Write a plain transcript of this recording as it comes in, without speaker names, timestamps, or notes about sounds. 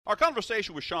Our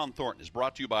conversation with Shawn Thornton is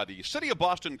brought to you by the City of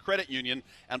Boston Credit Union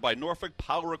and by Norfolk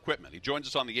Power Equipment. He joins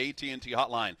us on the AT&T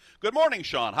hotline. Good morning,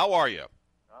 Shawn. How are you?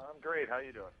 I'm great. How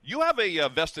you doing? You have a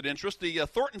vested interest. The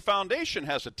Thornton Foundation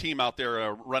has a team out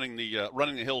there running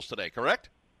the hills today, correct?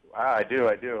 I do.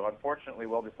 Unfortunately,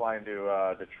 we'll be flying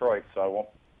to Detroit, so I won't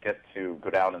get to go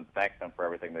down and thank them for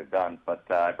everything they've done. But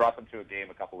I brought them to a game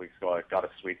a couple weeks ago. I got a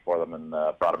suite for them and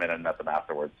brought them in and met them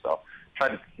afterwards. So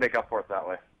trying to make up for it that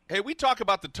way. Hey, we talk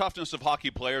about the toughness of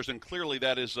hockey players, and clearly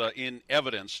that is in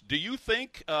evidence. Do you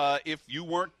think if you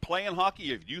weren't playing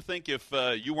hockey, if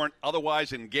you weren't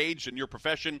otherwise engaged in your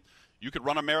profession, you could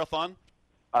run a marathon?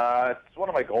 It's one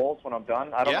of my goals when I'm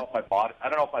done. I don't know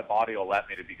if my body will let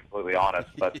me, to be completely honest.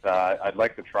 But I'd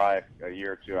like to try a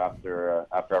year or two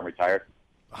after I'm retired.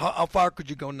 How far could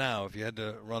you go now if you had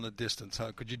to run a distance?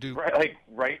 How could you do?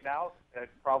 Right now,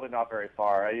 probably not very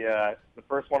far. The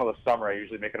first one of the summer, I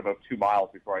usually make it about 2 miles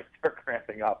before I start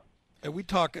cramping up. And we'll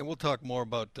talk more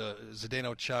about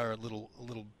Zdeno Chara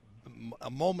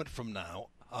a moment from now.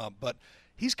 But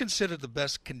he's considered the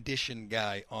best conditioned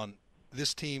guy on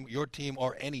this team, your team,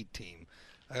 or any team.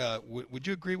 Would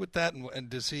you agree with that? And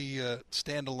does he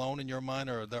stand alone in your mind,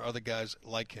 or are there other guys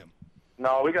like him?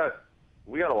 No, we got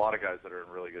a lot of guys that are in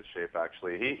really good shape,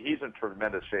 actually. He's in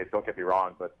tremendous shape, don't get me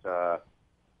wrong, but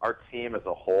our team as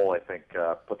a whole, I think,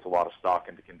 puts a lot of stock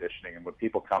into conditioning. And when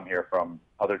people come here from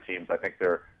other teams, I think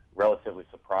they're relatively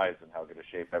surprised in how good a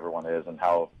shape everyone is and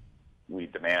how we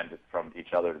demand it from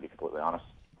each other, to be completely honest.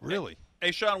 Really?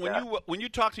 Hey, Shawn, when you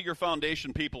talk to your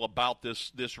foundation people about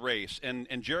this race, and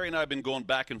Jerry and I have been going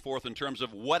back and forth in terms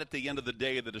of what at the end of the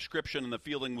day the description and the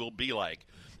feeling will be like,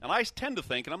 and I tend to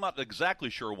think, and I'm not exactly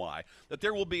sure why, that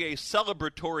there will be a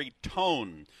celebratory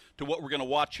tone to what we're going to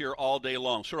watch here all day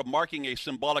long, sort of marking a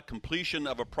symbolic completion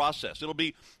of a process. It'll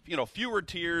be, fewer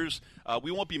tears.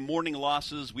 We won't be mourning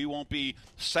losses. We won't be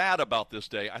sad about this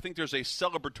day. I think there's a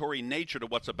celebratory nature to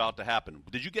what's about to happen.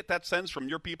 Did you get that sense from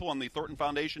your people on the Thornton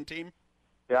Foundation team?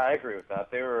 Yeah, I agree with that.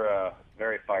 They were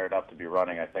very fired up to be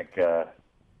running. I think,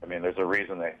 there's a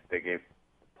reason they gave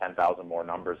 10,000 more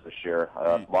numbers this year.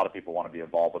 A lot of people want to be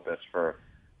involved with this for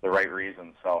the right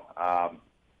reasons. So I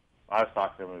was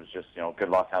talking to them. It was just, good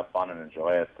luck, have fun, and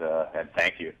enjoy it. And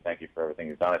thank you for everything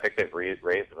you've done. I think they've raised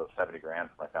about $70,000 for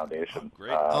my foundation. Oh,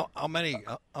 great. How many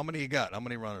you got? How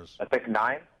many runners? I think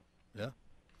 9. Yeah.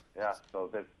 Yeah. So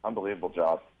it's an unbelievable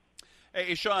job.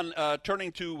 Hey, Shawn,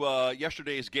 turning to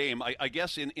yesterday's game, I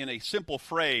guess in a simple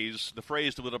phrase, the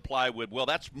phrase that would apply would, well,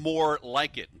 that's more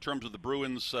like it in terms of the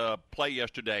Bruins' play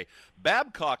yesterday.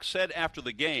 Babcock said after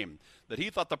the game that he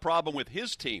thought the problem with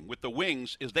his team, with the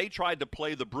Wings, is they tried to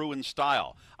play the Bruins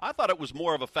style. I thought it was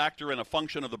more of a factor and a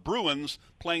function of the Bruins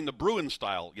playing the Bruins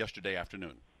style yesterday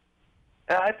afternoon.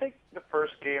 I think the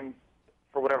first game,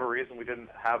 for whatever reason, we didn't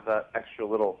have that extra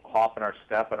little hop in our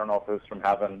step. I don't know if it was from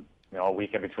having a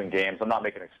week in between games. I'm not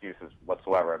making excuses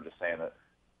whatsoever. I'm just saying that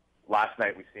last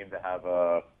night we seemed to have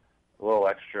a little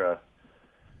extra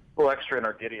in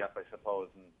our giddy up, I suppose.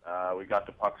 And we got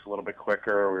to pucks a little bit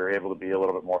quicker. We were able to be a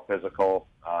little bit more physical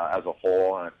as a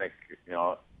whole. And I think,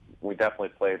 we definitely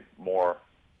played more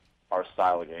our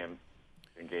style of game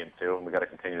in Game 2, and we got to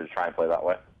continue to try and play that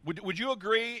way. Would you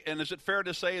agree, and is it fair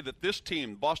to say that this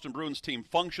team, Boston Bruins team,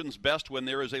 functions best when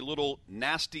there is a little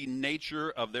nasty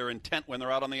nature of their intent when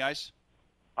they're out on the ice?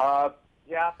 Yeah,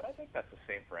 but I think that's the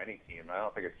same for any team. I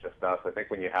don't think it's just us. I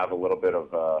think when you have a little bit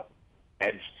of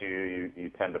edge to you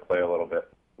tend to play a little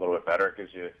bit better. It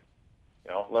gives you,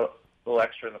 a little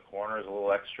extra in the corners, a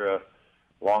little extra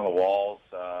along the walls.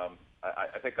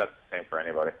 I think that's the same for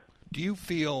anybody. Do you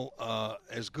feel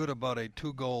as good about a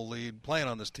 2-goal lead playing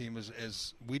on this team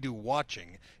as we do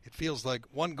watching? It feels like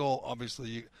 1 goal,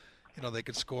 obviously, they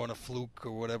could score on a fluke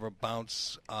or whatever,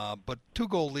 bounce. But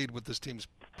 2-goal lead with this team is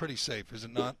pretty safe, is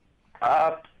it not?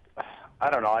 I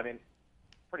don't know.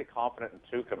 Pretty confident in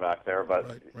Tuukka back there, but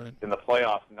right. In the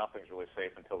playoffs, nothing's really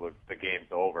safe until the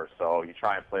game's over. So you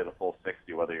try and play the full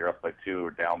 60, whether you're up by 2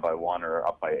 or down by 1 or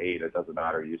up by 8. It doesn't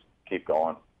matter. You just keep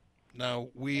going. Now,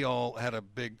 we all had a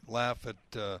big laugh at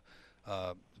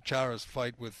Chara's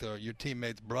fight with your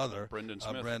teammate's brother,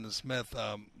 Brendan Smith.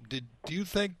 Do you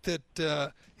think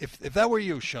that if that were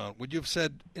you, Shawn, would you have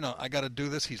said, I got to do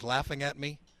this? He's laughing at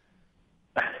me.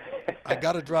 I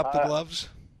got to drop the gloves.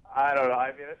 I don't know.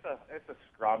 It's a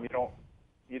scrum.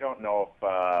 You don't know if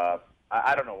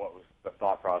I don't know what the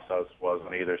thought process was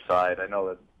on either side. I know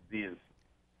that he's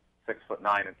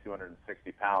 6'9" and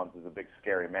 260 pounds is a big,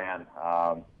 scary man.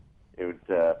 It would.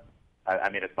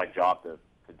 It's my job to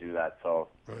do that, so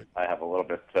right. I have a little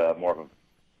bit more of a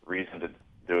reason to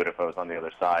do it if I was on the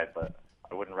other side. But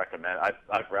I wouldn't recommend.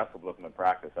 I've wrestled with him in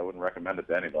practice. I wouldn't recommend it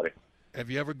to anybody. Have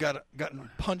you ever gotten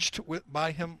punched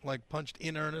by him, like punched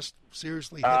in earnest,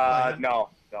 seriously hit by him? No.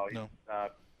 No.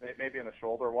 Maybe in the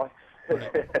shoulder once.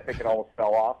 Right. I think it almost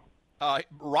fell off.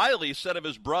 Riley said of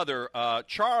his brother,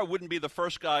 Chara wouldn't be the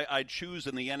first guy I'd choose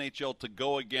in the NHL to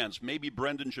go against. Maybe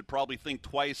Brendan should probably think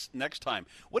twice next time.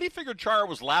 What do you figure Chara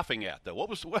was laughing at, though?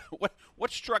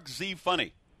 What struck Z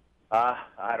funny?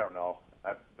 I don't know.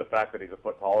 The fact that he's a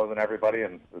foot taller than everybody,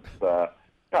 and it's God,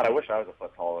 I wish I was a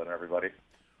foot taller than everybody.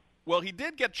 Well, he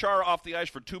did get Chara off the ice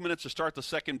for 2 minutes to start the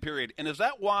second period. And is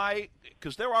that why?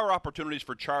 Because there are opportunities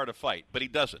for Chara to fight, but he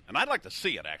doesn't. And I'd like to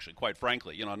see it, actually, quite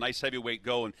frankly. A nice heavyweight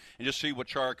go and just see what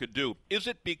Chara could do. Is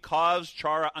it because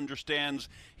Chara understands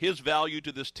his value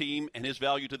to this team, and his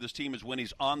value to this team is when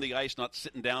he's on the ice, not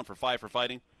sitting down for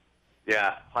fighting?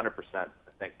 Yeah, 100%. I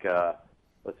think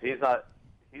he's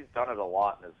done it a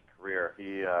lot in his career.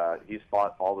 He's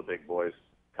fought all the big boys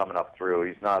coming up through.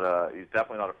 He's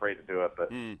definitely not afraid to do it,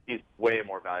 but he's way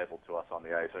more valuable to us on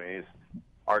the ice. I mean, he's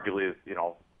arguably,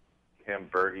 him,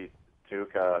 Bergie,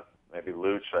 Tuukka, maybe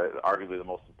Luch, arguably the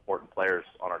most important players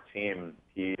on our team.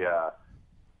 Him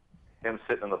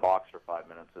sitting in the box for 5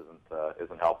 minutes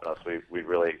isn't helping us. We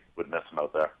really would miss him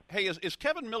out there. Hey, is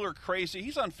Kevin Miller crazy?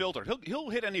 He's unfiltered. He'll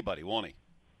hit anybody, won't he?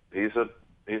 He's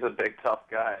a big tough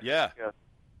guy. Yeah.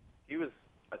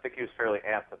 I think he was fairly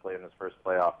amped to play in his first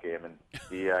playoff game, and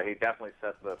he definitely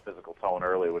set the physical tone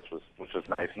early, which was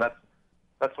nice. And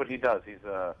that's what he does.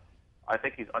 I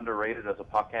think he's underrated as a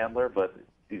puck handler, but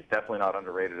he's definitely not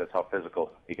underrated as how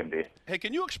physical he can be. Hey,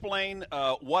 can you explain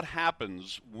what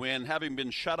happens when, having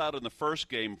been shut out in the first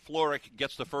game, Florek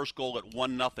gets the first goal at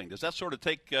 1-0? Does that sort of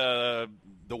take the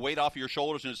weight off of your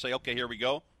shoulders and just say, okay, here we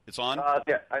go, it's on?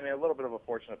 Yeah, I mean, a little bit of a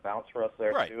fortunate bounce for us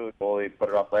there, right. too. The goalie put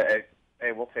it off.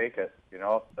 Hey, we'll take it.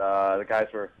 The guys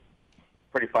were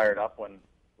pretty fired up when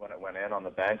it went in on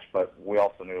the bench, but we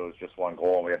also knew it was just one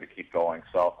goal and we had to keep going.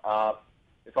 So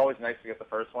it's always nice to get the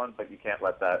first one, but you can't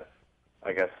let that,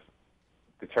 I guess,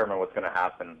 determine what's going to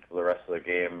happen for the rest of the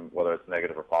game, whether it's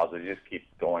negative or positive. You just keep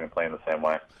going and playing the same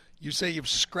way. You say you've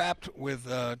scrapped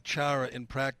with Chara in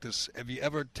practice. Have you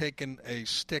ever taken a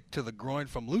stick to the groin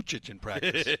from Lucic in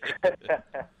practice?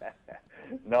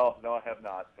 No, I have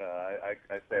not.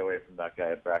 I stay away from that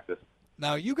guy in practice.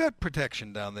 Now, you got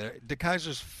protection down there.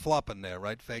 DeKeyser's flopping there,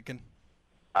 right, Fakin?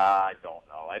 I don't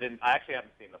know. I actually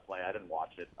haven't seen the play. I didn't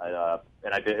watch it.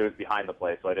 And I did. It was behind the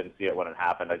play, so I didn't see it when it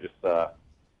happened. I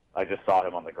just saw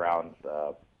him on the ground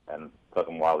and took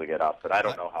him a while to get up. But I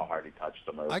don't know how hard he touched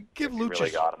him or if he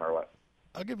really got him or what.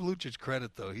 I'll give Lucic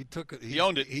credit, though. He took it. He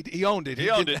owned it. He owned it. He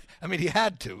owned it. I mean, he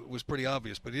had to. It was pretty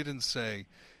obvious, but he didn't say,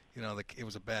 it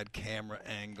was a bad camera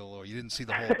angle or you didn't see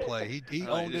the whole play. He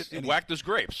owned it. And whacked his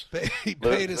grapes.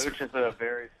 Lucic is a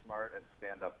very smart and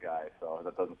stand-up guy, so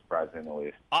that doesn't surprise me in the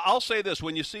least. I'll say this.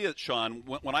 When you see it, Sean,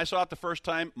 when I saw it the first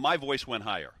time, my voice went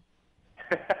higher.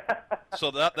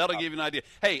 So that'll give you an idea.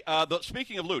 Hey,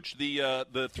 speaking of Luch,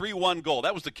 the 3-1 goal,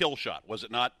 that was the kill shot, was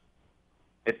it not?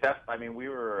 I mean, we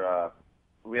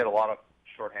had a lot of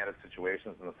shorthanded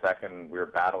situations in the second. We were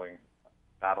battling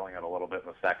it a little bit in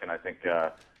the second. I think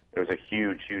it was a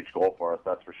huge goal for us,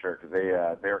 that's for sure, because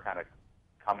they were kind of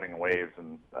coming in waves,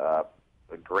 and a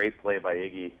great play by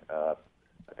Iggy. I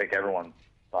think everyone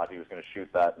thought he was going to shoot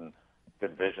that, and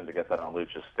good vision to get that on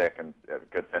Luch's stick, and a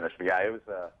good finish. But yeah, it was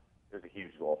a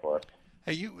huge goal for us.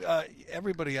 Hey,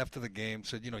 everybody after the game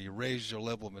said, you raised your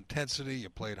level of intensity, you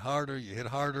played harder, you hit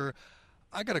harder.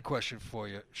 I got a question for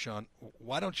you, Sean.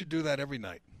 Why don't you do that every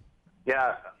night?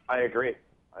 Yeah, I agree.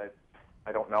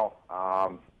 I don't know.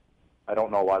 I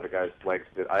don't know why the guys' legs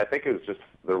did. I think it was just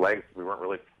their legs. We weren't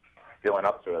really feeling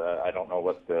up to it. I don't know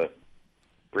what the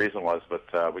reason was, but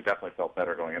we definitely felt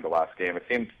better going into last game. It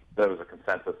seemed there was a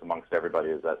consensus amongst everybody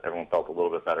is that everyone felt a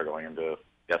little bit better going into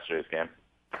yesterday's game.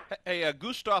 Hey,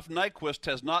 Gustav Nyquist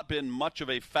has not been much of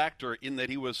a factor in that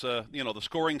he was, the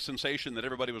scoring sensation that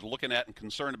everybody was looking at and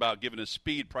concerned about given his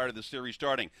speed prior to the series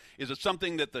starting. Is it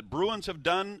something that the Bruins have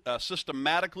done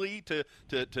systematically to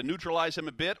neutralize him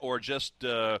a bit, or just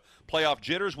playoff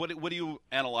jitters? What do you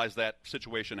analyze that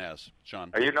situation as,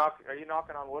 Sean? Are you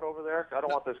knocking on wood over there? I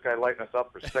don't want this guy lighting us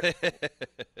up for 6.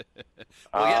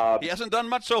 Well, yeah, he hasn't done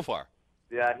much so far.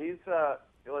 Yeah, he's a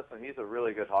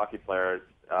really good hockey player.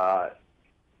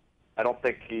 I don't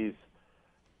think he's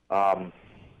done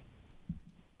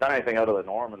anything out of the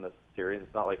norm in this series.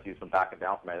 It's not like he's been backing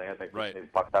down from anything. I think maybe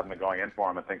pucks haven't been going in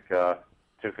for him. I think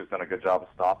Tuukka's done a good job of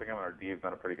stopping him, and our D's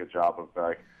done a pretty good job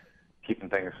of keeping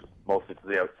things mostly to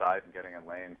the outside and getting in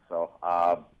lanes. So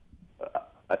I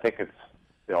think it's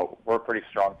we're a pretty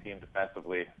strong team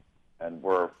defensively, and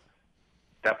we're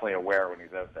definitely aware when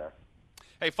he's out there.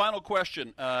 Hey, final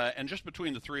question, and just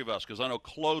between the three of us, because I know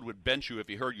Claude would bench you if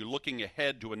he heard you looking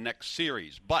ahead to a next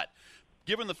series. But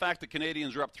given the fact that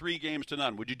Canadians are up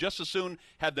 3-0, would you just as soon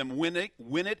have them win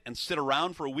it, and sit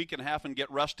around for a week and a half and get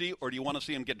rusty, or do you want to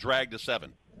see them get dragged to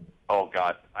 7? Oh,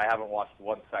 God. I haven't watched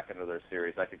 1 second of their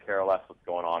series. I could care less what's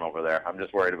going on over there. I'm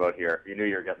just worried about here. You knew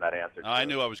you were getting that answer. I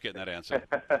knew I was getting that answer.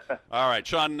 All right,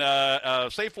 Sean,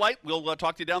 safe flight. We'll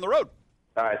talk to you down the road.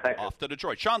 All right, thanks. Off to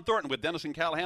Detroit. Sean Thornton with Dennis and Callahan.